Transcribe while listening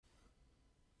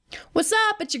What's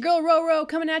up? It's your girl Roro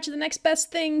coming at you the next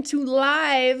best thing to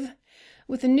live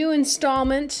with a new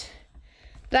installment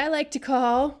that I like to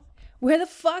call Where the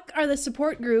Fuck Are the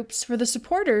Support Groups for the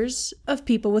Supporters of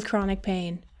People with Chronic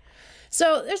Pain?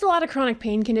 So there's a lot of chronic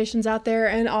pain conditions out there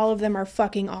and all of them are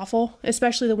fucking awful,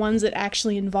 especially the ones that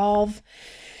actually involve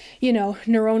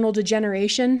neuronal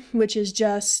degeneration, which is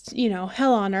just,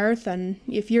 hell on earth. And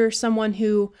if you're someone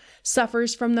who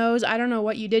suffers from those, I don't know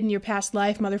what you did in your past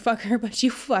life, motherfucker, but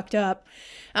you fucked up.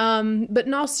 But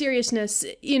in all seriousness,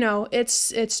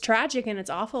 it's tragic and it's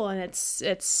awful and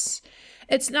it's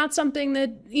not something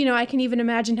that, I can even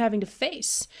imagine having to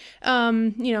face.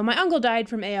 My uncle died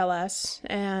from ALS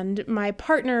and my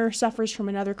partner suffers from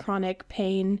another chronic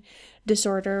pain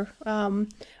disorder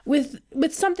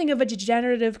with something of a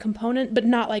degenerative component, but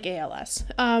not like ALS.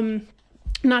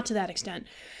 Not to that extent.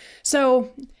 So,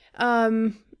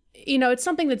 it's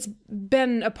something that's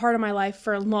been a part of my life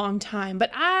for a long time, but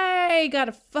I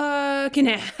gotta fucking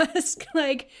ask,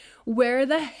 where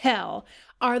the hell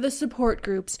are the support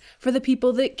groups for the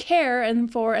people that care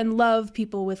and love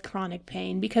people with chronic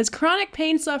pain? Because chronic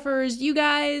pain sufferers, you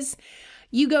guys,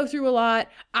 you go through a lot.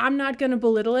 I'm not gonna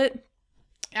belittle it.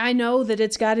 I know that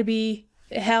it's got to be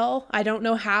hell. I don't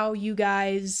know how you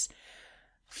guys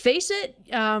face it.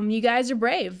 You guys are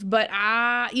brave, but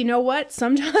you know what?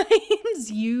 Sometimes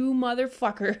you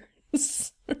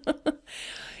motherfuckers,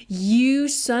 you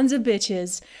sons of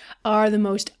bitches are the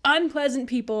most unpleasant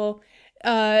people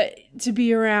to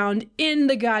be around in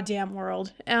the goddamn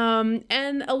world.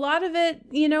 And a lot of it,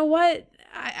 you know what?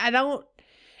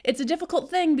 It's a difficult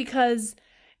thing because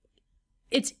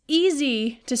it's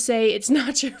easy to say it's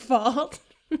not your fault,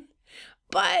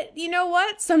 but you know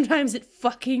what? Sometimes it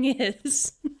fucking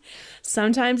is.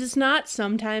 Sometimes it's not,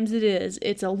 sometimes it is.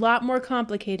 It's a lot more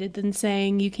complicated than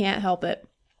saying you can't help it.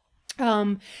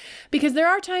 Because there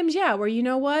are times, where you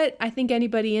know what? I think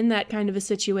anybody in that kind of a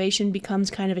situation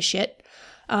becomes kind of a shit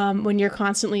when you're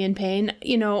constantly in pain.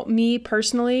 Me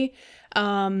personally,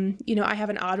 I have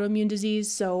an autoimmune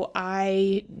disease, so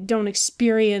I don't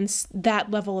experience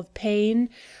that level of pain.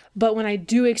 But when I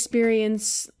do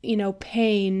experience,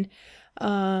 pain,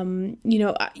 I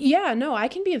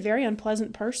can be a very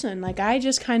unpleasant person. I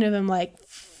just kind of am like,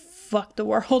 fuck the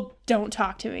world, don't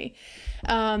talk to me.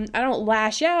 I don't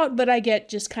lash out, but I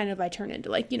turn into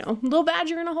little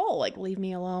badger in a hole, leave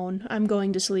me alone. I'm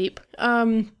going to sleep.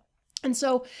 And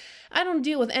so I don't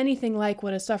deal with anything like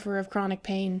what a sufferer of chronic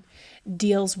pain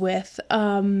deals with.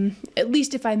 At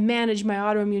least if I manage my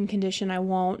autoimmune condition, I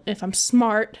won't. If I'm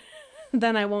smart,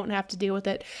 then I won't have to deal with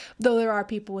it. Though there are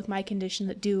people with my condition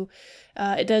that do.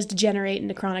 It does degenerate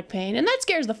into chronic pain. And that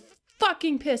scares the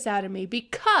fucking piss out of me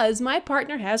because my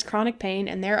partner has chronic pain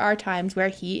and there are times where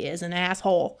he is an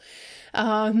asshole.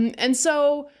 And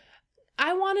so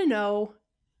I want to know,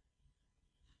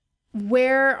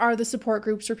 where are the support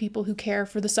groups for people who care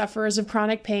for the sufferers of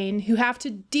chronic pain who have to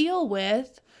deal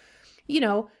with,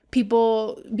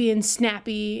 people being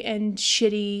snappy and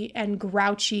shitty and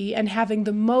grouchy and having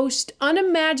the most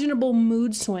unimaginable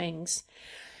mood swings.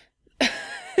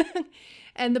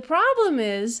 And the problem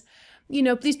is,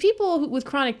 these people with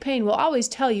chronic pain will always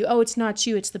tell you, oh, it's not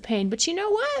you, it's the pain. But you know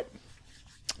what?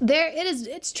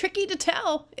 It's tricky to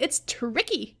tell. It's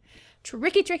tricky.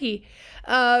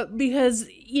 Because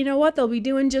you know what, they'll be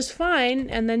doing just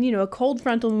fine and then a cold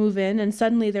front will move in and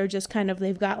suddenly they're just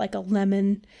they've got a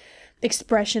lemon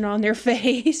expression on their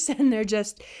face and they're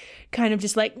just kind of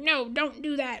just no, don't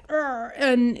do that,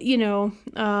 and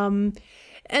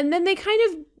and then they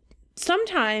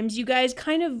sometimes you guys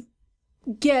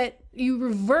you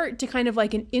revert to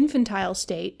an infantile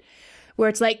state where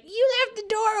it's you left the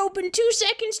door open 2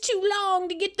 seconds too long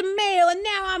to get the mail and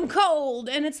now I'm cold.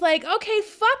 And it's okay,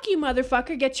 fuck you,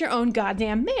 motherfucker, get your own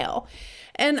goddamn mail.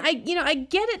 And I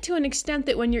get it to an extent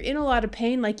that when you're in a lot of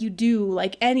pain, you do,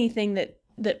 anything that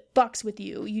fucks with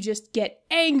you, you just get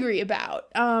angry about.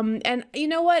 And you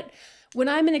know what? When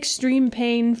I'm in extreme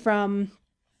pain from,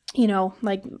 I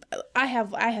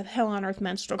have hell on earth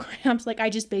menstrual cramps, I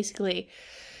just basically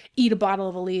eat a bottle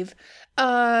of Aleve.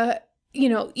 I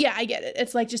get it.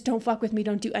 It's just don't fuck with me.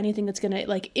 Don't do anything that's gonna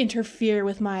interfere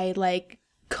with my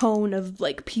cone of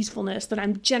peacefulness that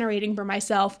I'm generating for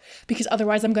myself, because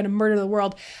otherwise I'm gonna murder the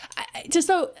world. To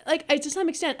some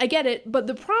extent, I get it. But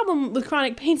the problem with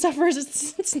chronic pain sufferers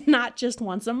is it's not just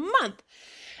once a month.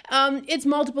 It's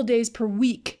multiple days per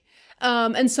week.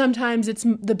 And sometimes it's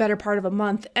the better part of a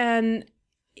month. And,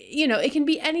 it can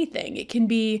be anything. It can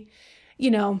be,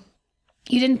 you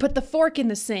didn't put the fork in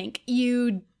the sink.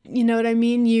 You know what I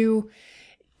mean? You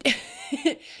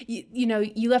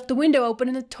left the window open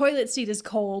and the toilet seat is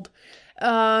cold.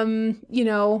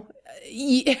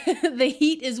 the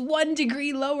heat is 1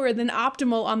 degree lower than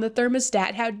optimal on the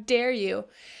thermostat. How dare you?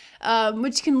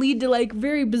 Which can lead to like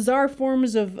very bizarre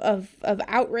forms of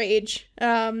outrage,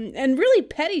 and really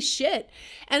petty shit.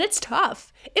 And it's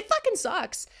tough. It fucking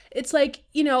sucks. It's like,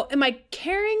 you know, am I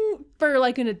caring for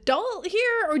like an adult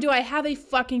here, or do I have a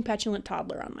fucking petulant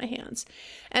toddler on my hands?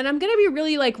 And I'm gonna be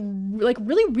really like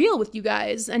really real with you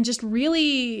guys, and just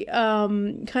really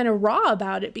kind of raw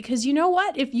about it, because you know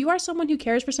what? If you are someone who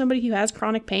cares for somebody who has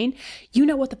chronic pain, you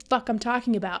know what the fuck I'm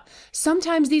talking about.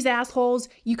 Sometimes these assholes,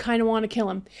 you kind of want to kill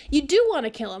them. You do want to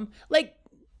kill them. Like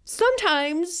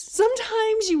sometimes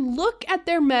you look at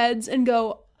their meds and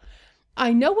go,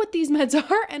 I know what these meds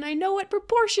are, and I know what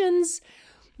proportions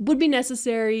would be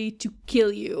necessary to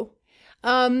kill you.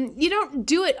 You don't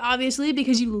do it, obviously,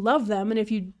 because you love them, and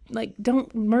if you, like,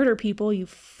 don't murder people, you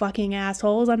fucking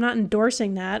assholes. I'm not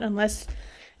endorsing that, unless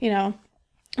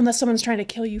someone's trying to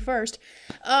kill you first.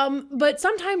 But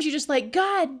sometimes you just like,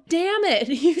 God damn it,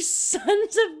 you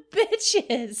sons of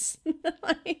bitches.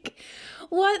 Like,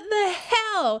 what the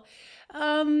hell?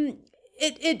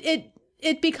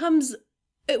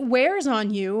 It wears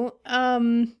on you,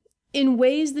 in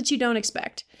ways that you don't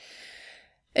expect.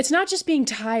 It's not just being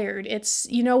tired. It's,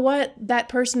 you know what? That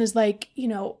person is like, you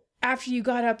know, after you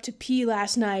got up to pee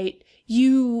last night,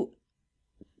 you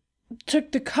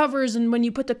took the covers, and when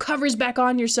you put the covers back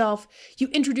on yourself, you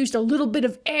introduced a little bit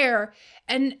of air,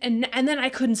 and then I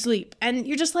couldn't sleep. And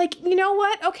you're just like, you know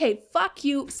what? Okay, fuck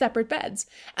you, separate beds.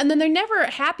 And then they're never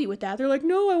happy with that. They're like,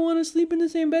 no, I want to sleep in the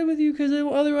same bed with you because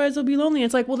otherwise I'll be lonely.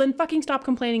 It's like, well, then fucking stop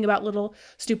complaining about little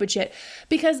stupid shit.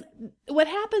 Because what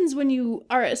happens when you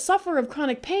are a sufferer of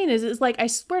chronic pain is like, I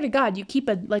swear to God, you keep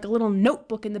a little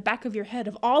notebook in the back of your head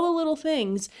of all the little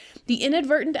things, the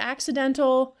inadvertent,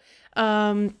 accidental,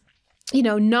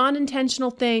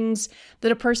 non-intentional things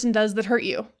that a person does that hurt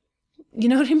you. You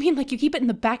know what I mean? Like, you keep it in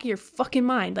the back of your fucking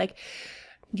mind. Like,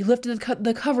 you lifted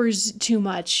the covers too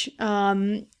much.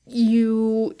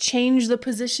 You changed the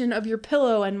position of your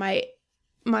pillow, and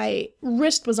my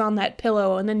wrist was on that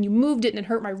pillow, and then you moved it and it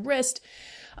hurt my wrist.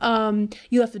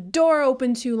 You left the door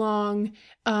open too long.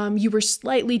 You were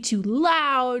slightly too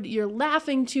loud. You're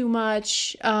laughing too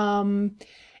much. You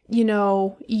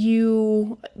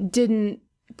didn't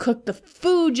cook the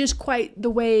food just quite the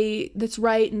way that's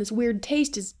right, and this weird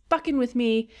taste is fucking with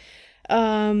me.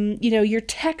 Your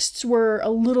texts were a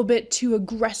little bit too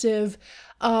aggressive.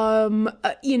 The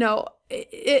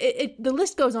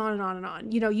list goes on and on and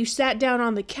on. You sat down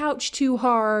on the couch too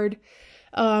hard.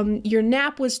 Your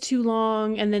nap was too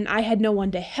long, and then I had no one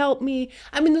to help me.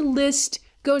 I mean, the list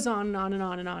goes on and on and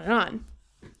on and on and on.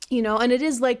 And it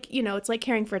is like, it's like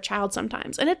caring for a child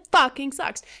sometimes, and it fucking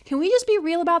sucks. Can we just be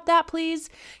real about that, please?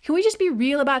 Can we just be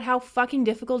real about how fucking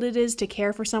difficult it is to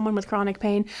care for someone with chronic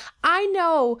pain? I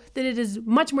know that it is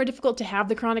much more difficult to have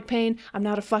the chronic pain. I'm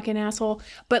not a fucking asshole,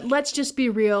 but let's just be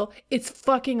real. It's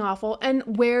fucking awful. And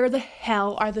where the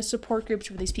hell are the support groups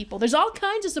for these people? There's all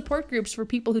kinds of support groups for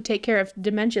people who take care of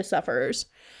dementia sufferers.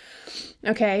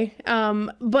 Okay.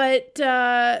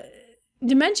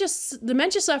 Dementia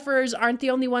sufferers aren't the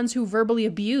only ones who verbally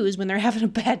abuse when they're having a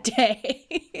bad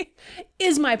day,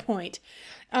 is my point.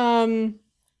 And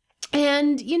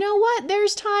you know what?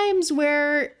 There's times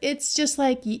where it's just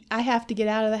like, I have to get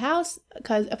out of the house,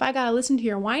 because if I gotta listen to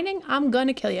your whining, I'm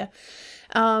gonna kill you.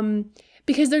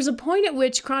 Because there's a point at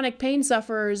which chronic pain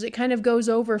sufferers, it kind of goes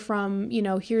over from,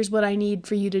 here's what I need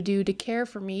for you to do to care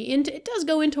for me. And it does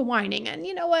go into whining. And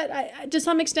you know what? I to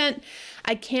some extent,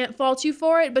 I can't fault you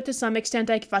for it, but to some extent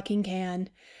I fucking can,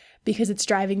 because it's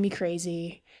driving me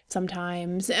crazy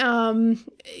sometimes. When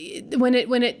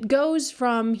it goes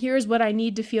from here's what I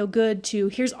need to feel good to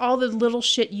here's all the little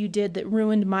shit you did that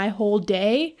ruined my whole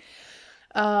day.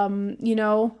 You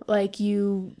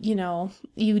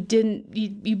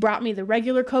brought me the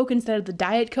regular Coke instead of the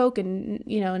Diet Coke, and,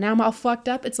 now I'm all fucked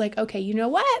up. It's like, okay, you know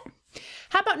what?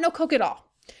 How about no Coke at all?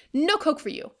 No Coke for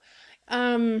you.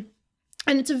 And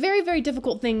it's a very, very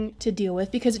difficult thing to deal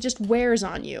with, because it just wears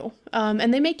on you.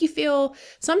 And they make you feel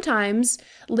sometimes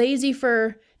lazy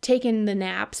for taking the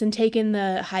naps and taking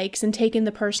the hikes and taking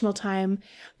the personal time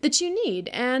that you need.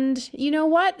 And you know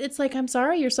what? It's like, I'm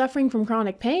sorry, you're suffering from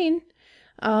chronic pain.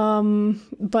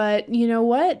 But you know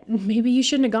what? Maybe you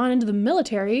shouldn't have gone into the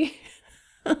military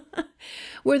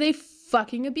where they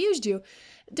fucking abused you.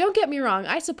 Don't get me wrong.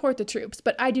 I support the troops,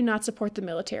 but I do not support the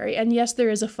military. And yes,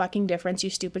 there is a fucking difference, you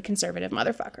stupid conservative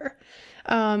motherfucker.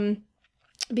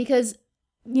 Because,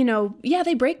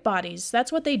 they break bodies.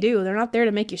 That's what they do. They're not there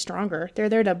to make you stronger. They're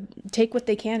there to take what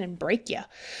they can and break you.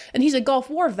 And he's a Gulf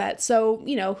War vet. So,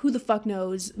 who the fuck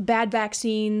knows? Bad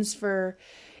vaccines for,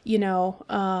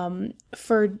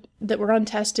 for that were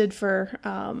untested for,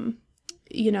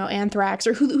 anthrax,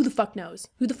 or who the fuck knows?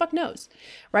 Who the fuck knows,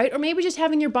 right? Or maybe just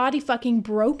having your body fucking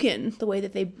broken the way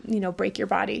that they, break your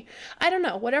body. I don't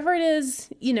know. Whatever it is,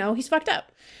 he's fucked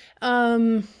up.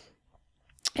 And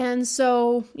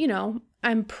so,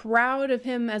 I'm proud of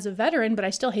him as a veteran, but I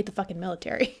still hate the fucking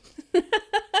military.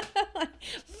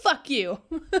 Fuck you.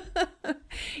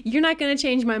 You're not going to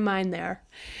change my mind there.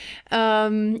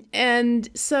 And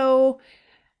so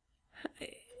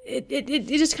it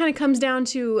just kind of comes down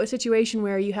to a situation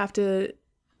where you have to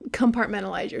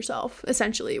compartmentalize yourself,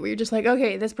 essentially, where you're just like,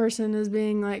 okay, this person is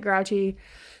being like grouchy.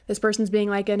 This person's being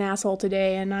like an asshole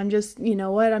today. And I'm just,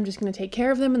 I'm just going to take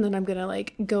care of them. And then I'm going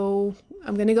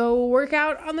to go work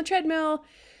out on the treadmill,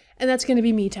 and that's going to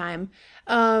be me time.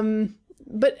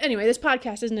 But anyway, this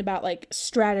podcast isn't about like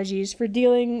strategies for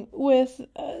dealing with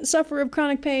sufferer of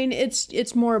chronic pain.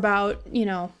 It's more about,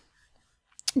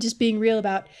 just being real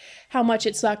about how much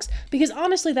it sucks. Because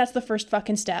honestly, that's the first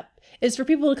fucking step, is for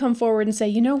people to come forward and say,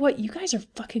 you know what, you guys are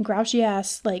fucking grouchy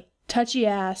ass, like touchy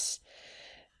ass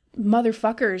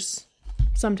motherfuckers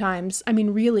sometimes. I mean,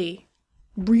 really,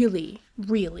 really,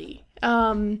 really.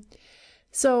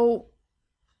 So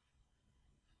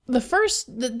the first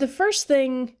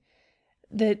thing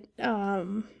that I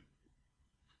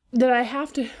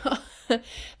have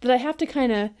to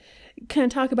kind of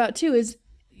talk about too is,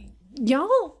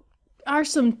 y'all are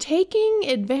some taking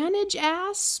advantage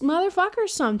ass motherfuckers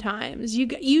sometimes. You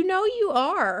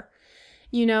are.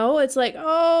 It's like,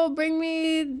 oh, bring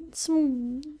me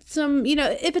some,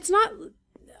 if it's not,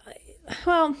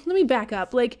 well, let me back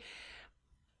up. Like,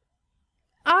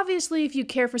 obviously, if you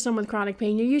care for someone with chronic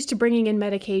pain, you're used to bringing in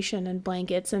medication and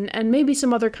blankets and maybe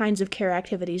some other kinds of care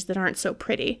activities that aren't so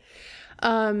pretty.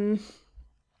 And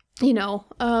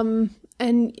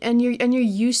you're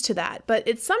used to that. But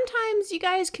it's sometimes you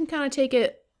guys can kind of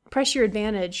press your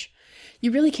advantage.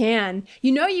 You really can.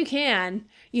 You can,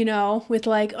 with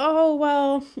like, oh,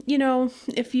 well,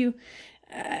 if you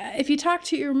talk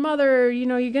to your mother,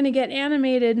 you're going to get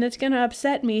animated and it's going to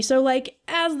upset me. So like,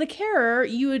 as the carer,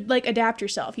 you would like adapt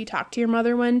yourself. You talk to your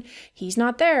mother when he's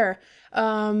not there.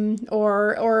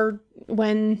 Or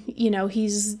when,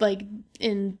 he's like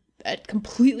in a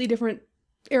completely different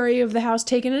area of the house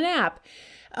taking a nap.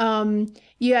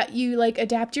 You like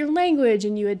adapt your language,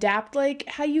 and you adapt like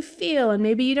how you feel, and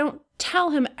maybe you don't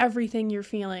tell him everything you're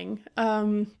feeling,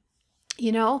 et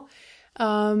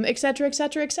cetera, et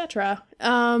cetera, et cetera.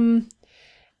 And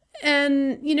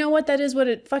you know what, that is what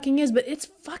it fucking is, but it's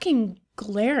fucking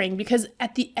glaring, because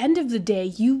at the end of the day,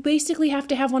 you basically have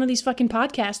to have one of these fucking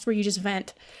podcasts where you just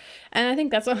vent. And I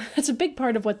think that's a big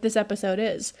part of what this episode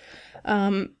is.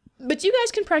 But you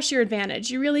guys can press your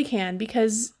advantage. You really can,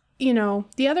 because,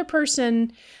 the other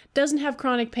person doesn't have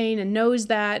chronic pain and knows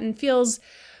that and feels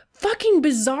fucking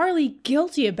bizarrely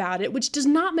guilty about it, which does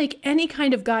not make any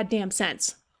kind of goddamn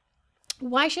sense.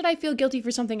 Why should I feel guilty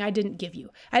for something I didn't give you?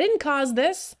 I didn't cause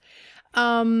this.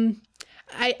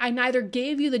 I neither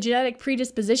gave you the genetic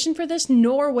predisposition for this,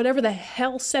 nor whatever the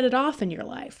hell set it off in your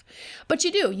life. But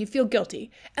you feel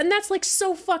guilty. And that's like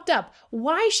so fucked up.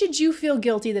 Why should you feel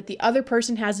guilty that the other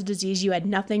person has a disease you had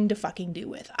nothing to fucking do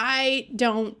with? I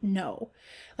don't know.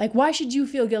 Like, why should you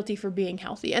feel guilty for being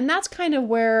healthy? And that's kind of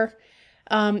where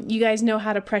you guys know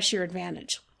how to press your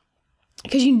advantage.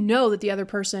 Because you know that the other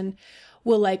person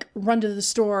will like run to the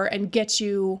store and get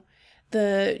you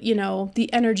the,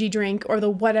 the energy drink or the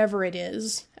whatever it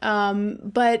is.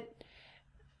 But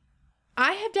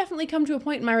I have definitely come to a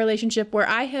point in my relationship where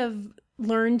I have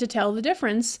learned to tell the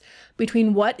difference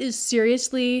between what is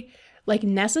seriously like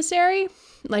necessary.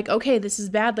 Like, okay, this is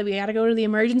bad. Like, we got to go to the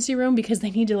emergency room because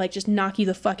they need to like just knock you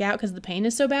the fuck out because the pain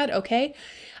is so bad. Okay.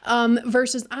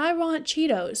 Versus I want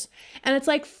Cheetos. And it's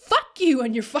like, fuck you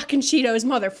and your fucking Cheetos,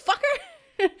 motherfucker.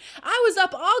 I was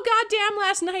up all goddamn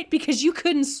last night because you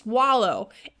couldn't swallow.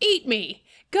 Eat me.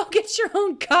 Go get your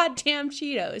own goddamn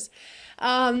Cheetos.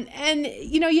 And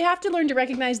you have to learn to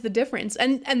recognize the difference.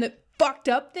 And the fucked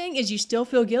up thing is you still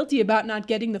feel guilty about not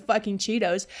getting the fucking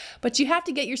Cheetos, but you have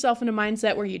to get yourself in a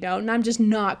mindset where you don't. And I'm just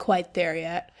not quite there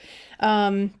yet.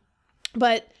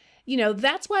 But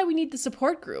that's why we need the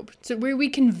support group, so where we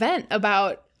can vent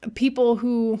about people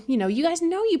who, you guys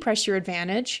know you press your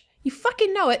advantage. You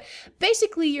fucking know it.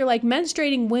 Basically, you're like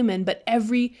menstruating women, but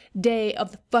every day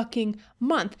of the fucking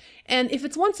month. And if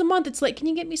it's once a month, it's like, can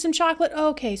you get me some chocolate?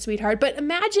 Okay, sweetheart. But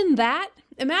imagine that.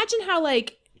 Imagine how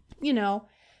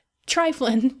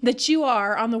trifling that you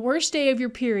are on the worst day of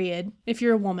your period, if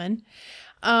you're a woman,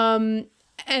 and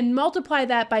multiply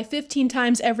that by 15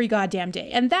 times every goddamn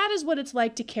day. And that is what it's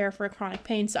like to care for a chronic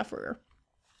pain sufferer.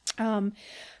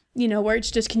 where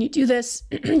it's just, can you do this?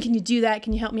 Can you do that?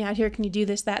 Can you help me out here? Can you do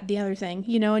this, that, the other thing,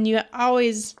 and you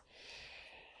always,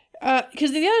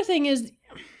 because the other thing is,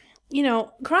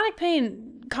 chronic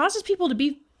pain causes people to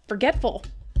be forgetful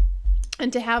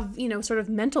and to have, sort of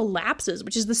mental lapses,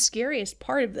 which is the scariest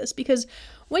part of this, because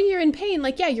when you're in pain,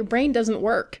 like, yeah, your brain doesn't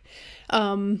work.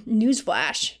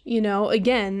 Newsflash,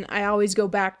 again, I always go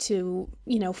back to,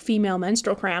 female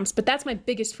menstrual cramps, but that's my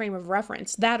biggest frame of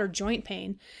reference, that or joint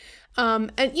pain.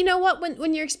 And you know what,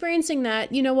 when you're experiencing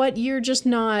that, you're just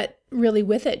not really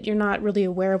with it. You're not really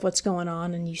aware of what's going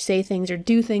on, and you say things or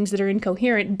do things that are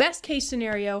incoherent. Best case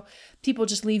scenario, people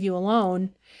just leave you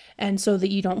alone, and so that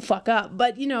you don't fuck up.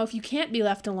 But, if you can't be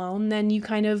left alone, then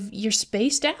you're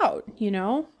spaced out,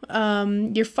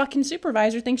 your fucking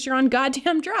supervisor thinks you're on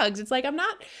goddamn drugs. It's like, I'm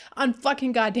not on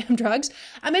fucking goddamn drugs.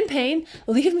 I'm in pain.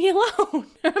 Leave me alone.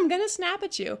 I'm going to snap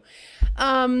at you.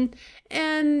 And,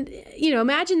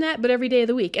 imagine that, but every day of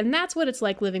the week. And that's what it's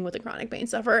like living with a chronic pain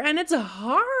sufferer. And it's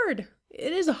hard.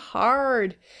 It is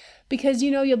hard because,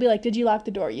 you'll be like, did you lock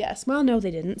the door? Yes. Well, no, they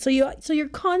didn't. So you're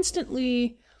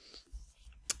constantly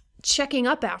checking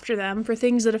up after them for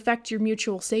things that affect your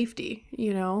mutual safety, did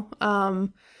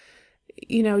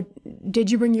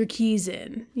you bring your keys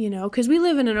in, because we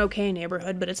live in an okay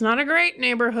neighborhood, but it's not a great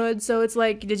neighborhood. So it's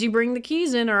like, did you bring the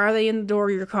keys in, or are they in the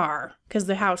door of your car? Because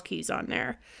the house key's on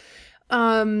there.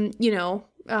 Did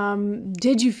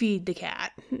you feed the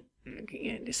cat?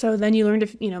 So then you learn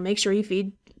to, make sure you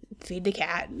feed the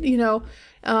cat, and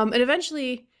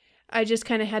eventually I just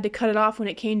kind of had to cut it off when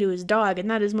it came to his dog.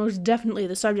 And that is most definitely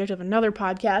the subject of another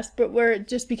podcast, but where it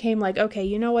just became like, okay,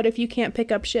 you know what? If you can't pick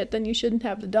up shit, then you shouldn't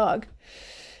have the dog.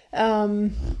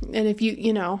 And if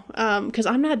you, cause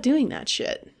I'm not doing that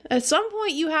shit. At some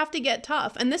point you have to get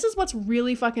tough. And this is what's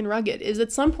really fucking rugged, is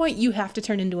at some point you have to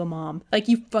turn into a mom. Like,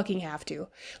 you fucking have to.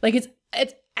 Like, it's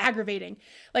aggravating.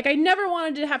 Like, I never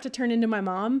wanted to have to turn into my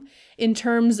mom in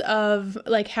terms of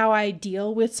like how I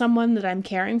deal with someone that I'm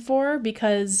caring for,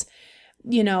 because,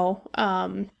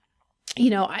 I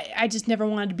just never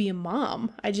wanted to be a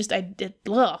mom. I did,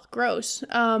 gross.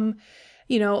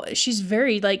 She's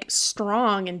very like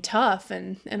strong and tough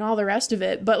and all the rest of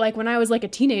it. But like when I was like a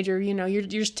teenager, you're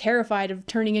just terrified of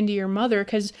turning into your mother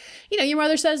because, your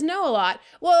mother says no a lot.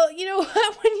 Well,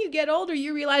 when you get older,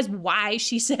 you realize why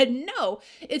she said no.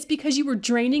 It's because you were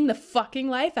draining the fucking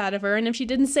life out of her. And if she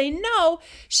didn't say no,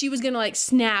 she was going to like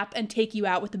snap and take you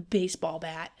out with a baseball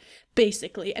bat,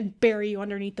 basically, and bury you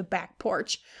underneath the back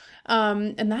porch.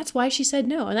 And that's why she said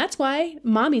no. And that's why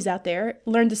mommies out there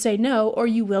learn to say no, or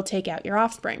you will take out your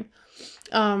offspring.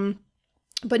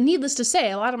 But needless to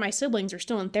say, a lot of my siblings are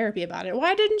still in therapy about it.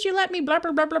 Why didn't you let me blah,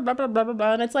 blah, blah, blah, blah, blah, blah, blah,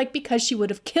 blah. And it's like, because she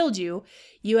would have killed you,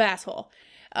 you asshole.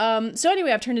 So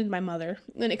anyway, I've turned into my mother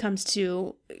when it comes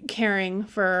to caring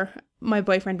for my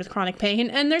boyfriend with chronic pain.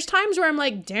 And there's times where I'm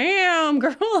like, damn,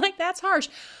 girl, like that's harsh.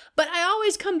 But I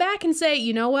always come back and say,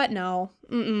 you know what? No.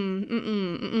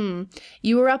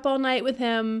 You were up all night with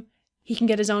him. He can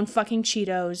get his own fucking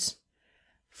Cheetos.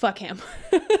 Fuck him.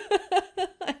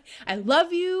 I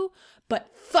love you, but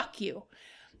fuck you.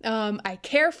 I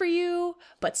care for you,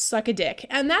 but suck a dick.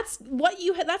 And that's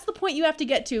the point you have to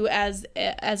get to as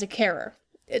a carer.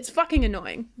 It's fucking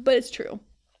annoying, but it's true.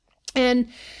 And,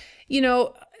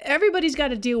 everybody's got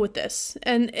to deal with this.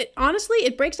 And honestly,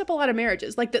 it breaks up a lot of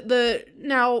marriages. Like the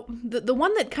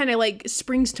one that kind of like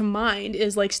springs to mind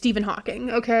is like Stephen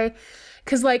Hawking. Okay.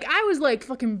 Cause like, I was like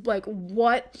fucking like,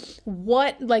 what,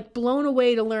 like blown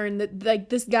away to learn that like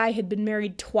this guy had been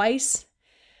married twice.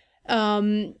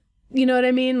 You know what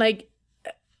I mean? Like,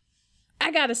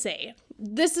 I gotta say,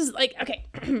 this is like, okay,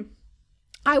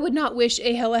 I would not wish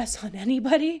ALS on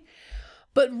anybody,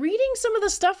 but reading some of the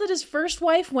stuff that his first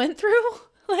wife went through,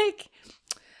 like,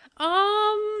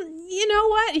 you know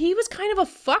what? He was kind of a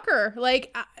fucker.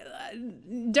 Like,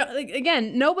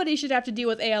 again, nobody should have to deal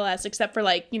with ALS except for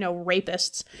like,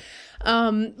 rapists.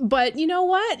 But you know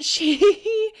what?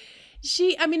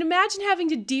 I mean, imagine having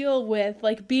to deal with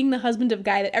like being the husband of a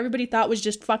guy that everybody thought was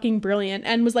just fucking brilliant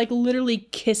and was like literally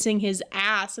kissing his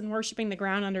ass and worshiping the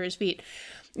ground under his feet.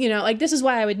 Like this is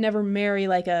why I would never marry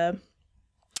like a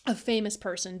famous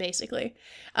person, basically.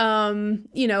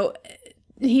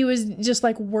 He was just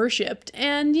like worshipped.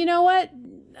 And you know what?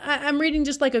 I'm reading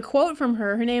just like a quote from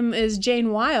her. Her name is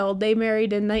Jane Wilde. They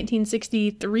married in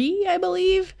 1963, I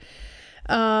believe.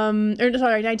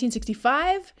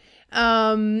 1965.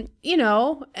 And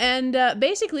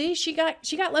basically she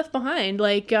got left behind.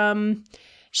 Like,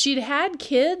 she'd had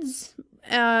kids,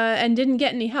 and didn't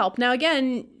get any help. Now,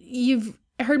 again, you've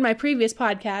heard my previous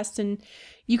podcasts and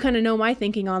you kind of know my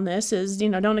thinking on this is,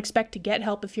 don't expect to get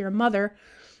help if you're a mother.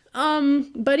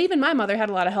 But even my mother had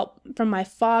a lot of help from my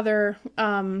father,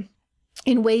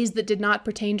 in ways that did not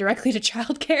pertain directly to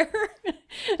childcare.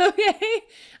 Okay.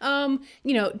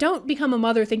 Don't become a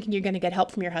mother thinking you're going to get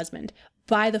help from your husband.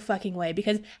 By the fucking way,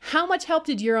 because how much help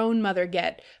did your own mother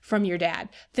get from your dad?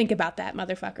 Think about that,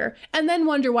 motherfucker. And then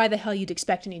wonder why the hell you'd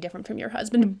expect any different from your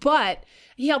husband. But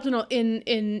he helped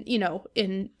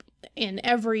in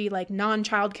every like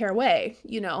non-childcare way,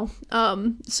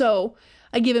 So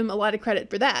I give him a lot of credit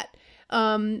for that.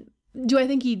 Do I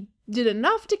think he did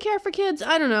enough to care for kids?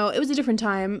 I don't know. It was a different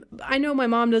time. I know my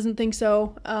mom doesn't think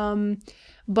so.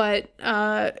 But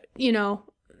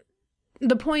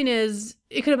the point is,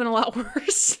 it could have been a lot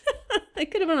worse.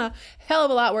 It could have been a hell of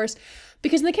a lot worse.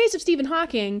 Because in the case of Stephen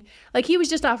Hawking, like, he was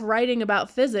just off writing about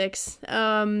physics.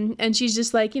 And she's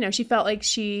just like, she felt like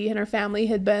she and her family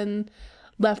had been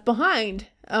left behind.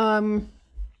 And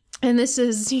this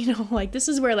is, this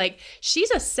is where, like, she's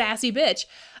a sassy bitch.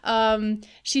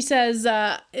 She says,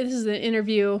 this is an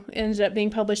interview, ended up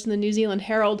being published in the New Zealand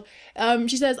Herald.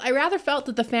 She says, I rather felt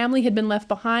that the family had been left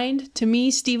behind. To me,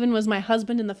 Stephen was my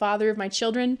husband and the father of my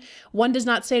children. One does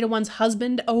not say to one's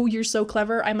husband, oh, you're so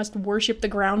clever, I must worship the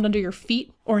ground under your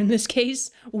feet. Or in this case,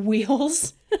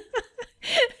 wheels.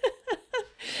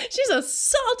 She's a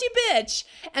salty bitch,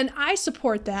 and I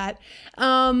support that.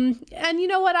 And you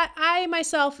know what? I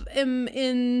myself am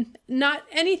in not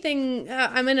anything.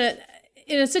 I'm in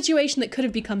a situation that could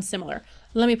have become similar.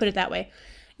 Let me put it that way.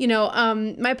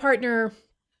 My partner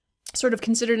sort of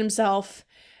considered himself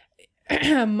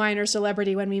a minor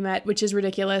celebrity when we met, which is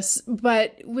ridiculous,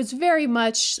 but was very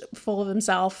much full of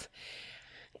himself.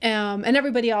 And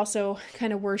everybody also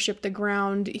kind of worshipped the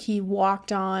ground he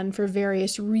walked on for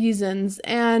various reasons.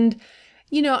 And,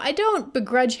 I don't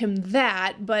begrudge him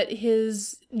that, but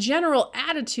his general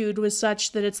attitude was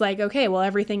such that it's like, okay, well,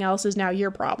 everything else is now your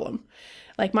problem.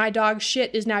 Like, my dog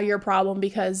shit is now your problem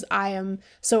because I am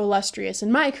so illustrious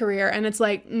in my career. And it's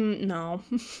like, no,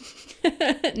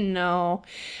 no.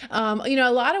 A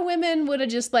lot of women would have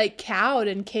just like cowed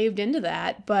and caved into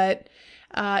that. But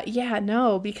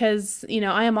no, because,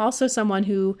 I am also someone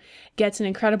who gets an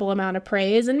incredible amount of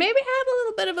praise and maybe have a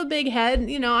little bit of a big head.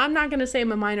 I'm not going to say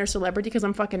I'm a minor celebrity because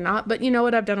I'm fucking not, but you know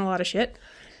what? I've done a lot of shit.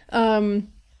 And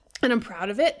I'm proud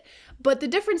of it. But the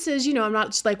difference is, I'm not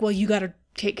just like, well, you got to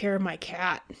take care of my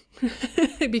cat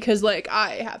because like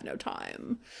I have no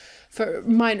time for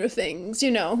minor things.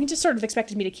 He just sort of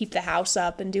expected me to keep the house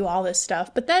up and do all this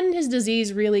stuff. But then his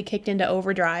disease really kicked into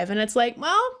overdrive, and it's like,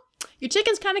 well, your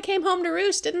chickens kind of came home to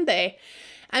roost, didn't they?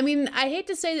 I mean, I hate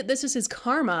to say that this is his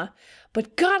karma,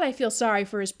 but God, I feel sorry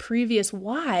for his previous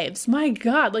wives. My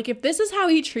God, like, if this is how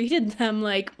he treated them,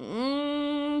 like,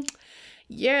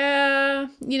 yeah,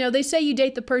 they say you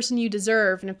date the person you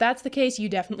deserve, and if that's the case, you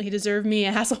definitely deserve me,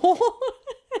 asshole.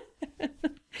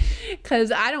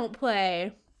 Because I don't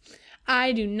play.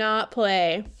 I do not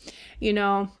play.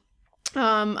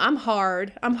 I'm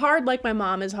hard. I'm hard like my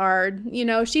mom is hard.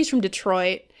 She's from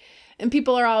Detroit. And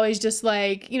people are always just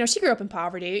like, she grew up in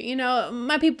poverty.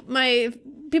 My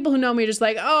people who know me are just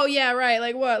like, oh, yeah, right.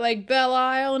 Like what? Like Belle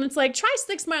Isle? And it's like, try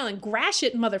 6 Mile and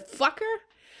Gratiot, motherfucker.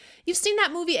 You've seen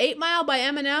that movie 8 Mile by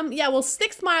Eminem? Yeah, well,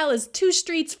 6 Mile is 2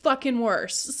 streets fucking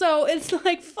worse. So it's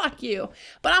like, fuck you.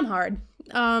 But I'm hard.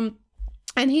 And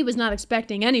he was not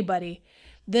expecting anybody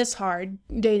this hard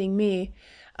dating me.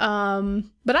 But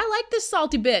I like this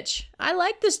salty bitch. I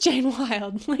like this Jane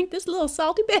Wilde. Like this little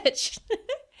salty bitch.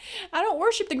 I don't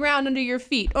worship the ground under your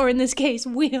feet, or in this case,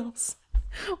 wheels.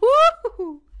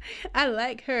 Woo! I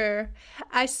like her.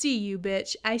 I see you,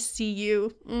 bitch. I see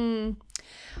you.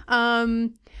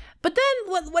 But then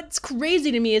what's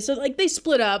crazy to me is, so like they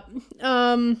split up.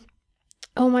 Oh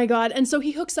my God. And so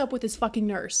he hooks up with his fucking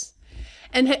nurse.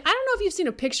 And I don't know if you've seen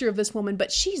a picture of this woman,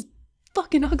 but she's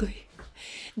fucking ugly.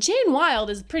 Jane Wilde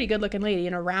is a pretty good looking lady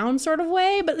in a round sort of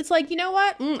way, but it's like, you know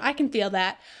what? I can feel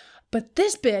that. But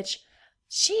this bitch,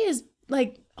 she is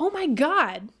like, oh my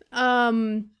God.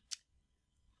 And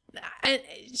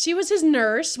she was his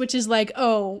nurse, which is like,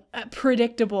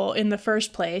 predictable in the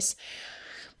first place.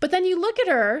 But then you look at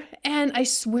her and I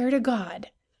swear to God,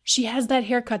 she has that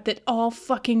haircut that all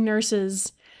fucking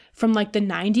nurses from like the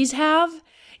 90s have,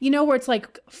 where it's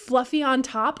like fluffy on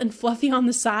top and fluffy on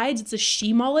the sides. It's a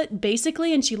she mullet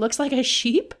basically. And she looks like a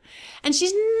sheep and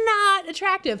she's not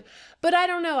attractive. But I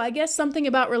don't know. I guess something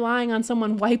about relying on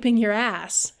someone wiping your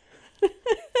ass.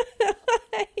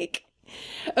 Like,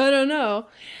 I don't know.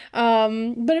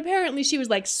 But apparently she was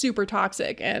like super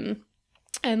toxic and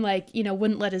like,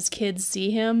 wouldn't let his kids see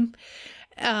him.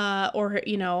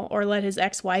 or let his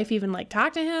ex-wife even like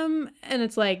talk to him. And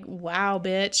it's like, wow,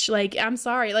 bitch, like, I'm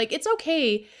sorry. Like, it's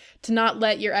okay to not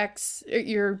let your ex,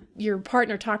 your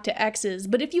partner talk to exes,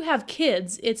 but if you have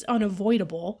kids, it's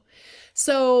unavoidable.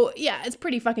 So yeah, it's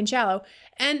pretty fucking shallow.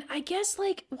 And I guess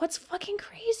like what's fucking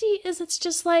crazy is it's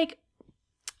just like,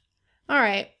 all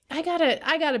right, I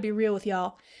gotta be real with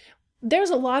y'all. There's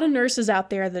a lot of nurses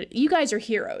out there that you guys are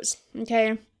heroes,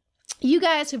 okay? You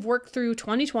guys have worked through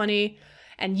 2020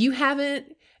 and you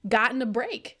haven't gotten a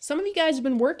break. Some of you guys have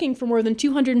been working for more than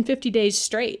 250 days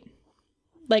straight,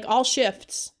 like all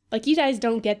shifts. Like, you guys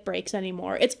don't get breaks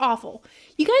anymore. It's awful.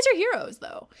 You guys are heroes,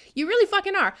 though. You really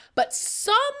fucking are. But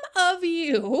some of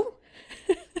you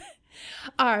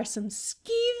are some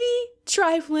skeevy,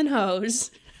 trifling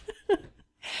hoes.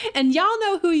 And y'all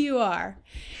know who you are.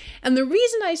 And the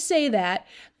reason I say that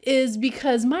is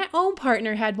because my own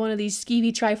partner had one of these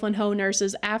skeevy, trifling hoe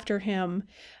nurses after him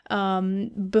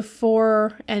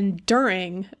before and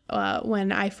during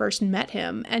when I first met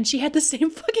him. And she had the same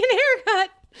fucking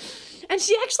haircut. And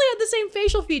she actually had the same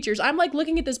facial features. I'm like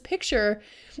looking at this picture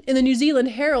in the New Zealand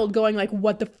Herald going like,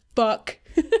 what the fuck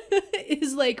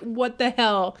is like, what the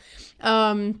hell?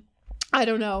 I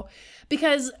don't know.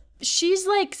 Because she's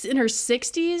like in her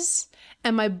 60s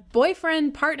and my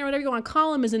boyfriend, partner, whatever you want to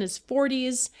call him, is in his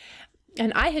 40s.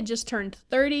 And I had just turned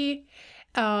 30.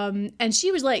 And she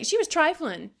was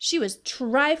trifling. She was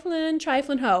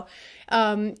trifling hoe.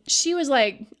 She was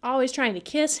like always trying to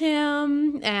kiss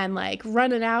him and like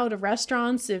running out of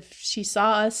restaurants if she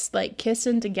saw us like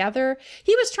kissing together.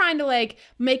 He was trying to like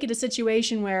make it a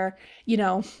situation where,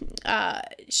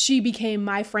 she became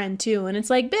my friend too. And it's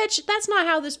like, bitch, that's not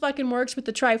how this fucking works with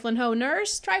the trifling hoe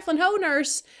nurse. Trifling hoe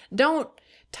nurse don't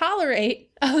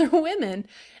tolerate other women.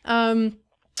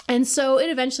 And so it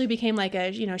eventually became like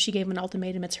she gave an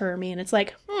ultimatum, it's her or me. And it's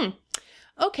like,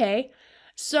 okay.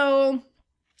 So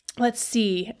let's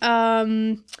see.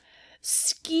 Skeevy,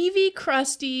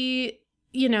 crusty,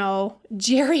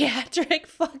 geriatric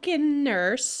fucking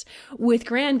nurse with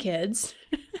grandkids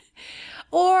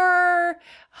or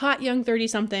hot young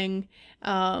 30-something,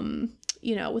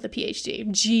 with a PhD.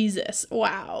 Jesus.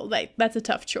 Wow. Like, that's a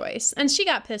tough choice. And she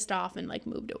got pissed off and like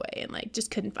moved away and like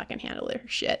just couldn't fucking handle her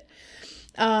shit.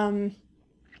 And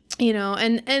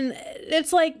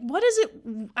it's like, what is it?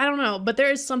 I don't know, but there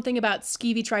is something about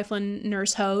skeevy, trifling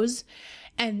nurse hoes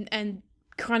and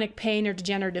chronic pain or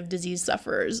degenerative disease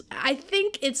sufferers. I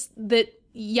think it's that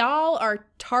y'all are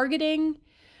targeting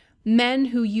men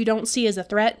who you don't see as a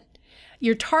threat.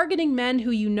 You're targeting men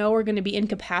who you know are going to be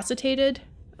incapacitated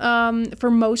for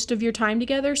most of your time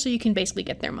together, so you can basically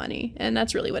get their money. And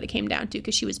that's really what it came down to,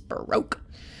 because she was broke.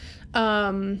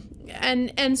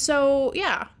 And so,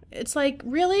 yeah, it's like,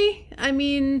 really? I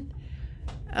mean,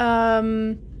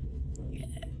 I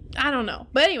don't know.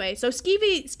 But anyway, so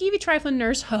skeevy trifling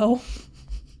nurse hoe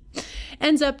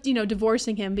ends up,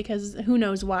 divorcing him because who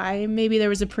knows why. Maybe there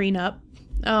was a prenup.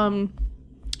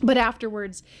 But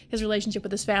afterwards, his relationship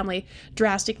with his family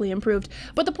drastically improved.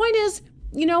 But the point is,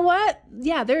 you know what?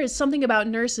 Yeah, there is something about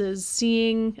nurses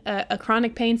seeing a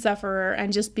chronic pain sufferer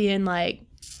and just being like,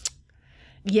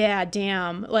 yeah,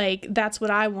 damn, like, that's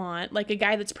what I want. Like, a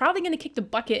guy that's probably going to kick the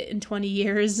bucket in 20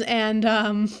 years, and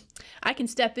I can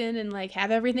step in and, like, have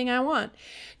everything I want.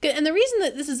 And the reason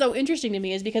that this is so interesting to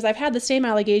me is because I've had the same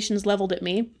allegations leveled at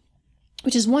me,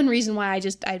 which is one reason why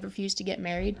I refuse to get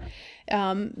married,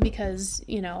 because,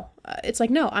 it's like,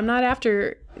 no, I'm not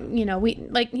after,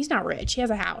 he's not rich, he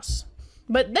has a house.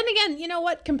 But then again, you know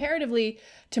what? Comparatively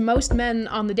to most men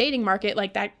on the dating market,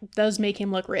 like, that does make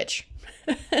him look rich.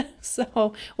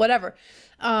 So whatever.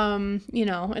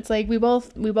 It's like we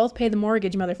both pay the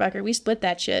mortgage, motherfucker. We split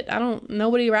that shit.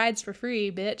 Nobody rides for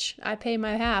free, bitch. I pay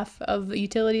my half of the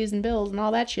utilities and bills and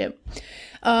all that shit.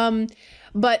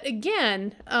 But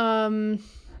again, I've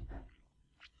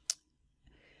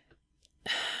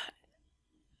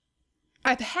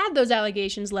had those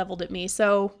allegations leveled at me.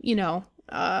 So,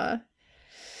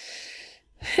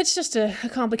 it's just a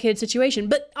complicated situation.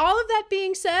 But all of that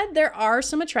being said, there are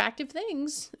some attractive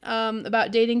things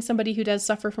about dating somebody who does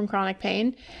suffer from chronic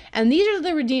pain. And these are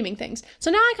the redeeming things.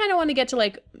 So now I kind of want to get to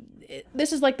like,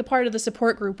 this is like the part of the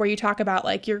support group where you talk about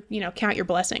like your, count your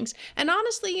blessings. And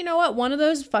honestly, you know what? One of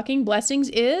those fucking blessings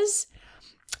is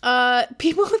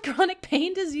people with chronic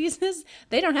pain diseases,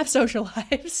 they don't have social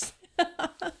lives.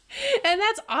 And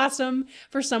that's awesome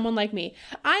for someone like me.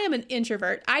 I am an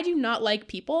introvert. I do not like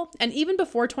people. And even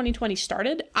before 2020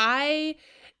 started, I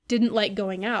didn't like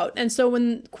going out. And so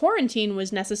when quarantine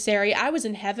was necessary, I was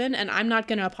in heaven, and I'm not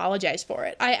going to apologize for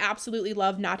it. I absolutely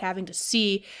love not having to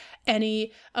see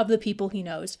any of the people he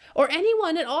knows, or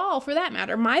anyone at all for that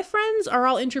matter. My friends are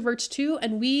all introverts too,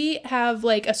 and we have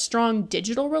like a strong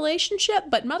digital relationship,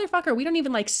 but motherfucker, we don't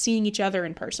even like seeing each other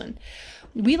in person.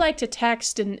 We like to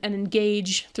text and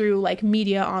engage through like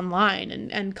media online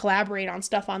and collaborate on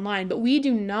stuff online, but we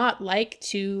do not like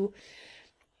to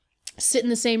sit in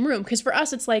the same room, because for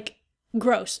us it's like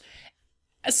gross.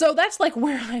 So that's like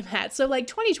where I'm at. So like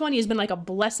 2020 has been like a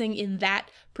blessing in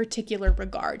that particular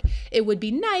regard. It would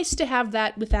be nice to have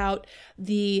that without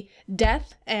the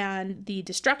death and the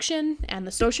destruction and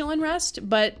the social unrest,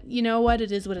 but you know what?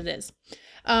 It is what it is.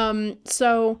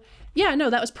 So yeah, no,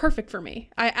 that was perfect for me.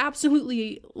 I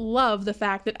absolutely love the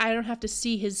fact that I don't have to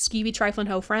see his skeevy trifling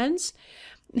hoe friends,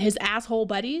 his asshole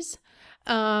buddies,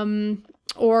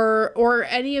 or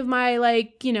any of my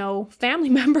like, you know, family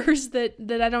members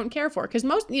that I don't care for. Because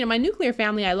most, you know, my nuclear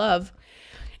family I love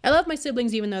my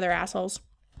siblings even though they're assholes.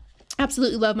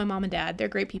 Absolutely love my mom and dad. They're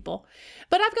great people.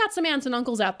 But I've got some aunts and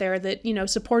uncles out there that, you know,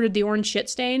 supported the orange shit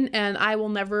stain, and I will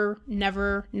never,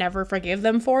 never, never forgive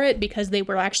them for it, because they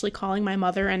were actually calling my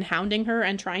mother and hounding her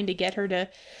and trying to get her to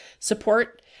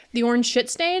support the orange shit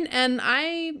stain. And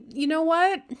you know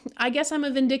what? I guess I'm a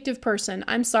vindictive person.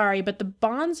 I'm sorry, but the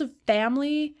bonds of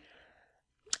family,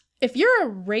 if you're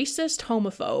a racist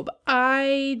homophobe,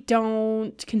 I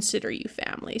don't consider you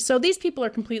family. So these people are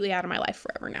completely out of my life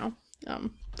forever now.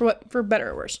 For better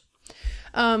or worse.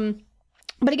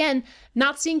 But again,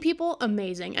 not seeing people,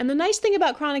 amazing. And the nice thing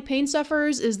about chronic pain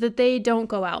sufferers is that they don't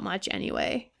go out much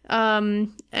anyway.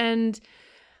 And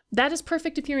that is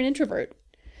perfect if you're an introvert.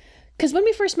 Because when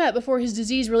we first met, before his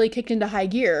disease really kicked into high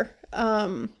gear,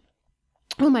 oh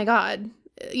my God,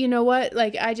 you know what?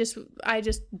 Like, I just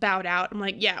bowed out. I'm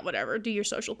like, yeah, whatever, do your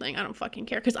social thing. I don't fucking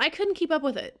care. Because I couldn't keep up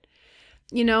with it.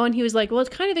 You know, and he was like, well, it's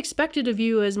kind of expected of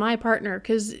you as my partner,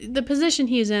 because the position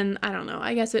he's in, I don't know,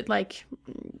 I guess it like,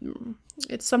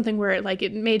 it's something where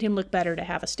it made him look better to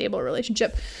have a stable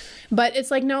relationship. But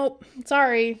it's like, nope,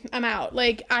 sorry, I'm out.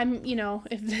 Like, I'm, you know,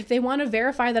 if they want to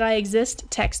verify that I exist,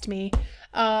 text me.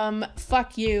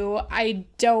 Fuck you. I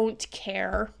don't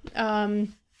care.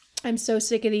 I'm so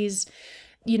sick of these,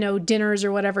 you know, dinners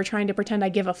or whatever, trying to pretend I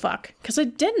give a fuck, because I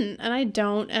didn't, and I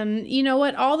don't. And you know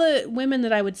what, all the women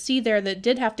that I would see there that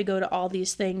did have to go to all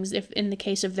these things, if in the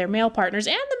case of their male partners,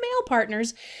 and the male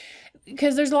partners,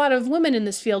 because there's a lot of women in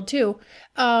this field too,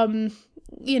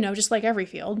 you know, just like every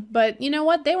field, but you know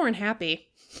what, they weren't happy.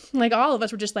 Like, all of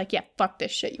us were just like, yeah, fuck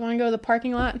this shit. You want to go to the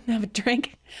parking lot and have a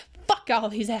drink? Fuck all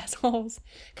these assholes.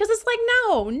 Because it's like,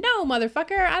 no,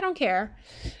 motherfucker, I don't care.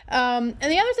 And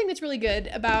the other thing that's really good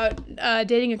about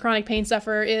dating a chronic pain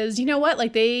sufferer is, you know what,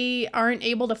 like, they aren't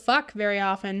able to fuck very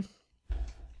often.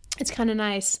 It's kind of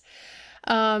nice.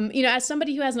 You know, as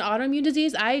somebody who has an autoimmune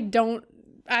disease, I don't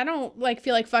like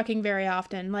feel like fucking very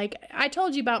often. Like, I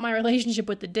told you about my relationship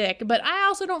with the dick, but I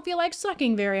also don't feel like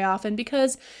sucking very often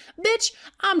because, bitch,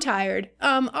 I'm tired.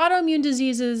 Autoimmune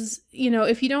diseases, you know,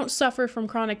 if you don't suffer from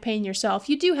chronic pain yourself,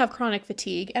 you do have chronic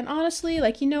fatigue. And honestly,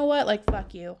 like, you know what? Like,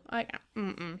 fuck you.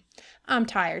 I'm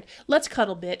tired. Let's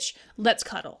cuddle, bitch. Let's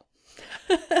cuddle.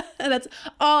 And that's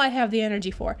all I have the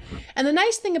energy for. And the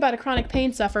nice thing about a chronic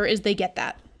pain sufferer is they get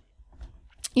that.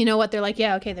 You know what? They're like,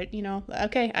 yeah, okay, you know,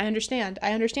 okay, I understand.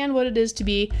 I understand what it is to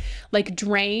be like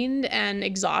drained and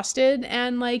exhausted,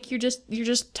 and like you're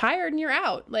just tired and you're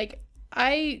out. Like,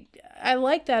 I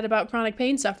like that about chronic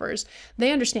pain sufferers.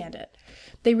 They understand it.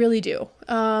 They really do.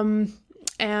 And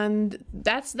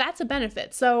that's a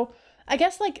benefit. So I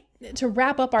guess, like, to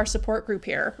wrap up our support group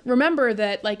here, remember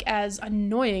that, like, as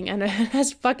annoying and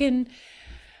as fucking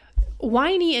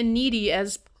whiny and needy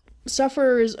as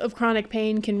sufferers of chronic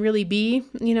pain can really be,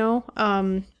 you know,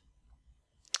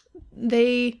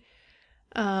 they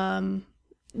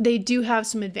do have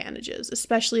some advantages,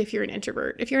 especially if you're an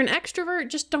introvert. If you're an extrovert,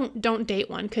 just don't date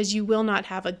one, because you will not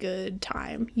have a good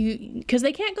time. Because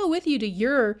they can't go with you to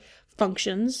your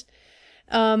functions.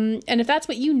 And if that's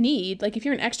what you need, like if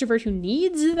you're an extrovert who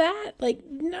needs that, like,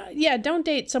 no, yeah, don't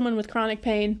date someone with chronic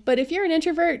pain. But if you're an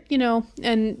introvert, you know,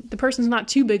 and the person's not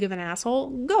too big of an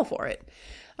asshole, go for it.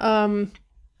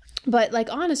 But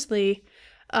like, honestly,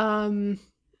 you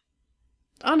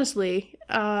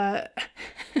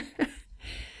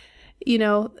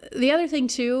know, the other thing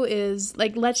too is,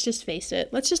 like, let's just face it.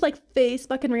 Let's just, like, face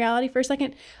fucking reality for a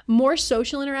second. More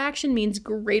social interaction means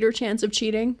greater chance of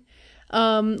cheating.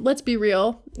 Let's be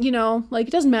real, you know, like,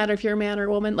 it doesn't matter if you're a man or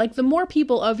a woman. Like, the more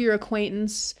people of your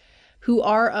acquaintance who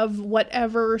are of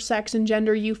whatever sex and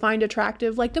gender you find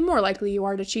attractive, like the more likely you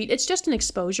are to cheat. It's just an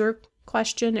exposure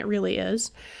question. It really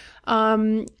is.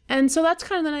 And so that's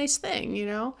kind of the nice thing, you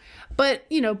know, but,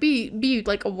 you know, be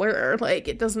like aware, like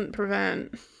it doesn't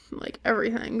prevent like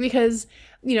everything, because,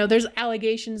 you know, there's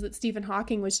allegations that Stephen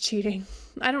Hawking was cheating.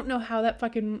 I don't know how that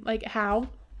fucking, like, how,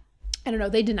 I don't know.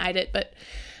 They denied it, but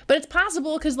it's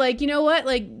possible, because, like, you know what,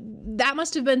 like, that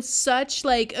must have been such,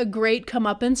 like, a great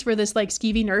comeuppance for this, like,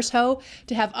 skeevy nurse hoe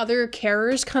to have other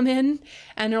carers come in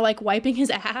and they're, like, wiping his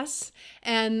ass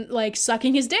and, like,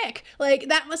 sucking his dick. Like,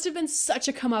 that must have been such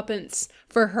a comeuppance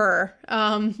for her,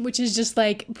 which is just,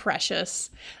 like, precious.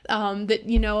 That,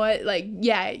 you know what, like,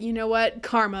 yeah, you know what,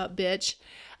 karma, bitch.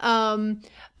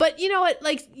 But you know what,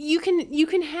 like, you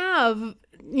can have,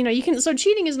 you know, so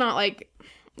cheating is not, like,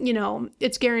 you know,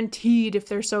 it's guaranteed if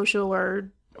they're social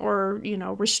or, you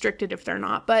know, restricted if they're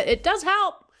not, but it does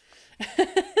help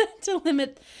to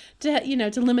limit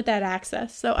that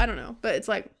access. So I don't know, but it's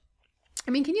like,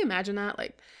 I mean, can you imagine that?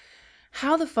 Like,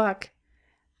 how the fuck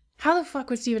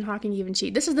would Stephen Hawking even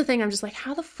cheat? This is the thing. I'm just like,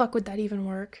 how the fuck would that even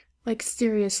work? Like,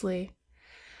 seriously,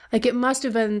 like, it must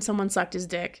have been someone sucked his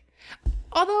dick.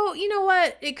 Although, you know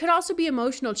what? It could also be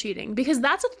emotional cheating, because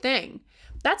that's a thing.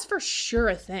 That's for sure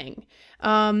a thing.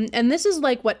 And this is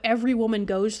like what every woman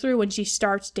goes through when she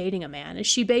starts dating a man, is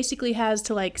she basically has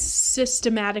to, like,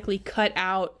 systematically cut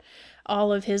out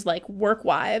all of his, like, work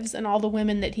wives and all the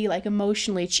women that he, like,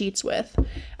 emotionally cheats with.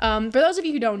 For those of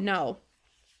you who don't know,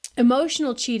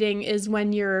 emotional cheating is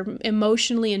when you're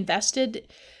emotionally invested,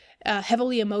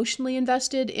 heavily emotionally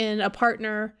invested in a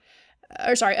partner,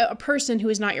 or sorry, a person who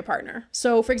is not your partner.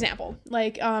 So for example,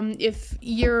 like, if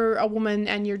you're a woman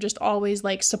and you're just always,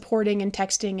 like, supporting and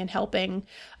texting and helping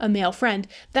a male friend,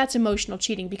 that's emotional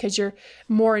cheating, because you're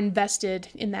more invested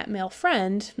in that male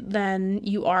friend than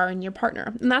you are in your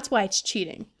partner. And that's why it's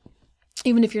cheating,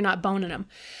 even if you're not boning them,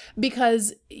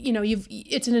 because, you know,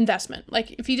 it's an investment.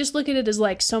 Like, if you just look at it as,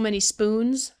 like, so many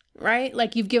spoons, right?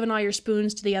 Like, you've given all your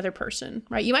spoons to the other person,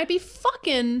 right? You might be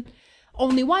fucking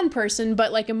only one person,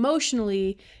 but, like,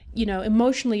 emotionally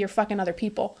you're fucking other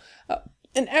people.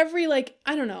 And every, like,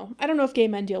 I don't know if gay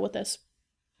men deal with this,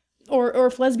 or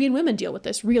if lesbian women deal with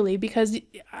this, really, because,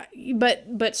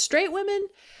 but straight women,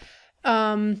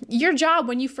 your job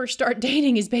when you first start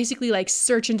dating is basically, like,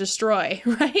 search and destroy,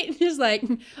 right? Just like,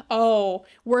 oh,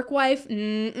 work wife,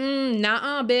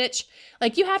 nah, bitch.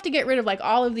 Like, you have to get rid of, like,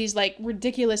 all of these, like,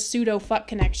 ridiculous pseudo fuck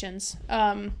connections.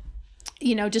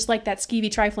 You know, just like that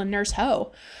skeevy trifling nurse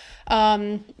hoe.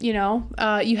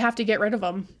 You have to get rid of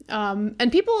them.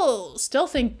 And people still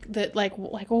think that, like,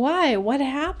 why? What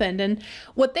happened? And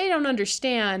what they don't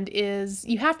understand is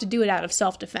you have to do it out of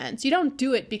self-defense. You don't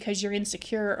do it because you're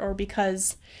insecure or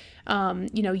because,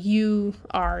 you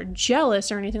are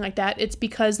jealous or anything like that. It's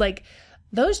because, like,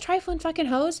 those trifling fucking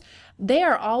hoes, they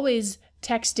are always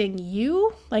texting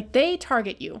you, like, they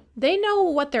target you. They know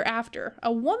what they're after.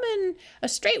 A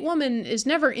straight woman is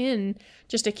never in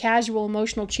just a casual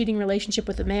emotional cheating relationship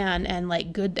with a man and,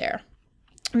 like, good there.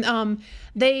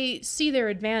 They see their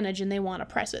advantage and they want to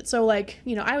press it. So, like,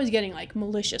 you know, I was getting, like,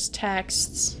 malicious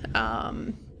texts,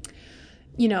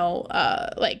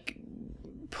 like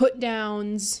put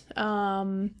downs,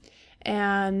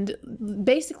 and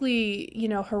basically, you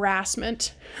know,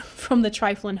 harassment from the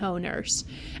trifling hoe nurse.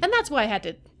 And that's why I had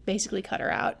to basically cut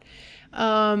her out.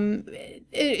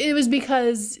 It was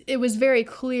because it was very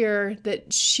clear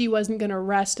that she wasn't going to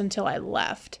rest until I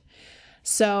left.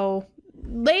 So,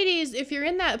 ladies, if you're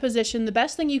in that position, the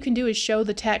best thing you can do is show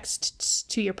the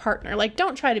text to your partner. Like,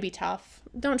 don't try to be tough.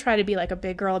 Don't try to be like a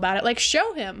big girl about it. Like,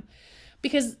 show him,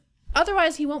 because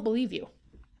otherwise he won't believe you.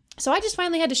 So I just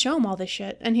finally had to show him all this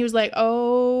shit. And he was like,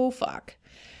 oh, fuck,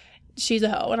 she's a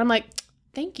hoe. And I'm like,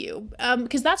 thank you.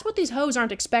 Because that's what these hoes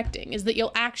aren't expecting, is that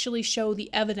you'll actually show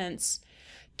the evidence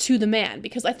to the man.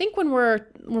 Because I think when we're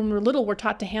little, we're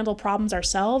taught to handle problems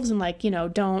ourselves and, like,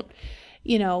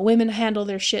 women handle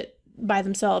their shit by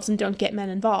themselves and don't get men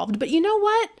involved. But you know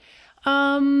what?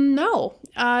 No,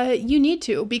 you need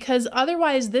to, because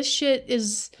otherwise this shit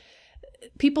is...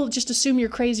 people just assume you're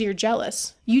crazy or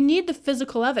jealous. You need the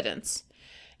physical evidence,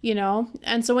 you know?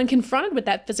 And so when confronted with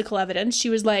that physical evidence, she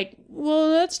was like, well,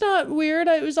 that's not weird.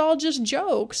 It was all just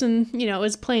jokes. And, you know, it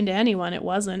was plain to anyone it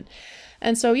wasn't.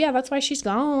 And so, yeah, that's why she's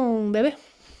gone, baby.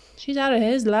 She's out of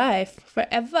his life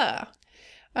forever.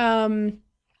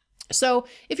 So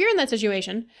if you're in that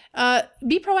situation,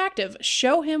 be proactive.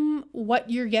 Show him what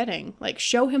you're getting. Like,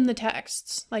 show him the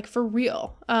texts, like, for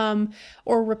real.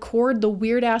 Or record the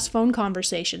weird ass phone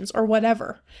conversations or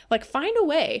whatever. Like, find a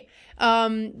way.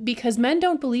 Because men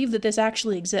don't believe that this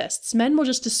actually exists. Men will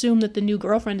just assume that the new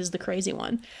girlfriend is the crazy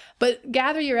one. But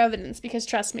gather your evidence, because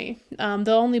trust me, they'll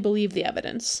only believe the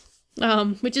evidence.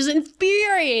 Which is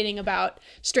infuriating about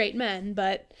straight men,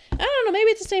 but I don't know,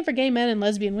 maybe it's the same for gay men and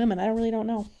lesbian women. I really don't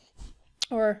know.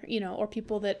 Or, you know, or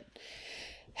people that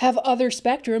have other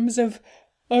spectrums of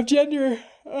gender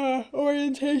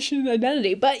orientation and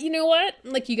identity. But you know what?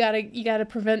 Like, you gotta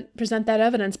present that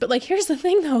evidence. But like, here's the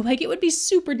thing though, like, it would be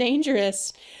super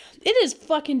dangerous. It is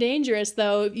fucking dangerous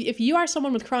though. If you are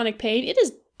someone with chronic pain, it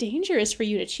is dangerous for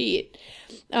you to cheat.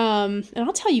 And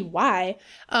I'll tell you why.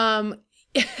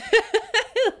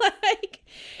 Like,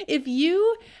 if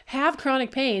you have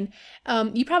chronic pain,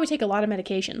 you probably take a lot of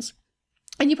medications.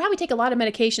 And you probably take a lot of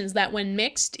medications that when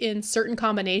mixed in certain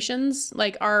combinations,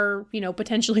 like, are, you know,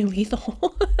 potentially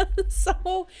lethal.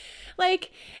 So,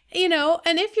 like, you know,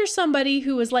 and if you're somebody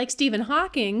who was like Stephen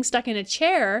Hawking, stuck in a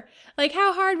chair, like,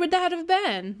 how hard would that have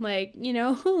been? Like, you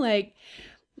know, like,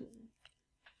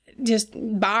 just,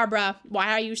 Barbara,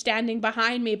 why are you standing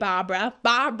behind me, Barbara?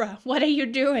 Barbara, what are you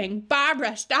doing?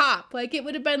 Barbara, stop. Like, it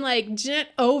would have been like,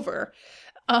 over.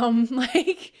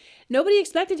 Like, nobody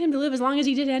expected him to live as long as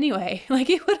he did anyway. Like,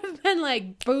 it would have been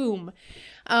like, boom.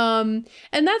 And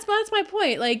that's my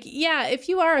point. Like, yeah, if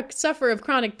you are a sufferer of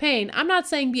chronic pain, I'm not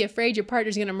saying be afraid your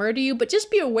partner's going to murder you, but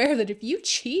just be aware that if you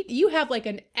cheat, you have like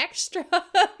an extra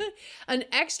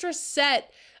set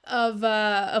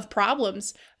of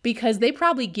problems, because they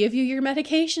probably give you your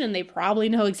medication and they probably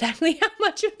know exactly how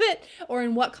much of it or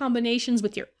in what combinations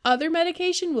with your other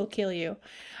medication will kill you.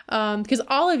 Because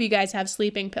all of you guys have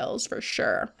sleeping pills for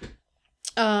sure.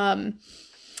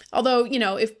 Although, you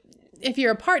know, if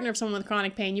you're a partner of someone with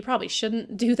chronic pain, you probably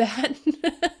shouldn't do that.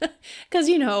 Because,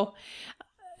 you know,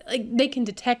 like, they can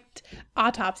detect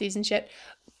autopsies and shit.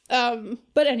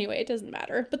 But anyway, it doesn't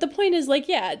matter. But the point is, like,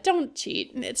 yeah, don't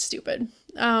cheat. It's stupid.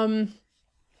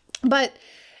 But,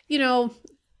 you know,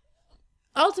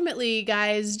 ultimately,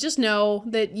 guys, just know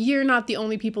that you're not the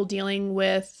only people dealing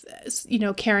with, you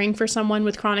know, caring for someone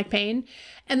with chronic pain.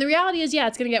 And the reality is, yeah,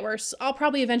 it's going to get worse. I'll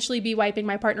probably eventually be wiping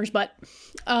my partner's butt.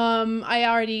 I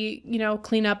already, you know,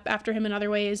 clean up after him in other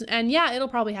ways. And yeah, it'll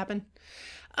probably happen.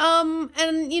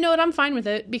 And you know what? I'm fine with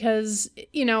it because,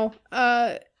 you know,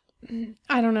 I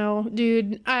don't know,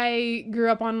 dude. I grew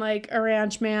up on like a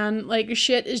ranch, man. Like,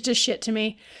 shit is just shit to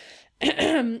me.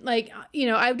 Like, you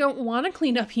know, I don't want to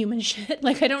clean up human shit.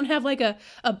 Like, I don't have like a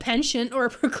penchant or a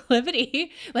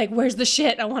proclivity. Like, where's the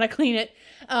shit? I want to clean it.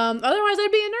 Otherwise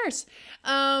I'd be a nurse.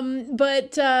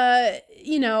 But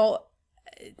you know,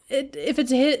 if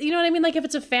it's you know what I mean? Like, if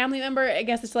it's a family member, I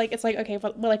guess it's like, okay,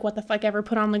 like, what the fuck ever,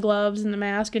 put on the gloves and the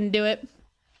mask and do it.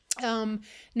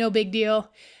 No big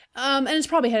deal. And it's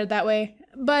probably headed that way.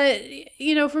 But,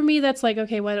 you know, for me, that's like,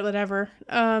 okay, whatever.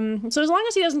 So as long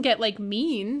as he doesn't get like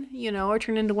mean, you know, or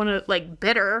turn into one of like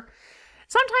bitter,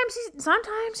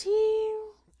 sometimes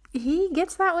he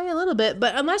gets that way a little bit,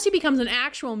 but unless he becomes an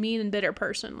actual mean and bitter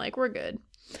person, like, we're good.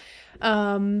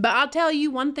 But I'll tell you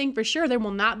one thing for sure, there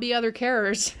will not be other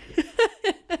carers.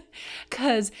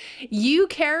 Cause you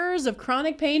carers of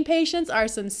chronic pain patients are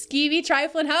some skeevy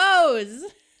trifling hoes.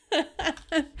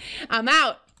 I'm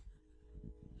out.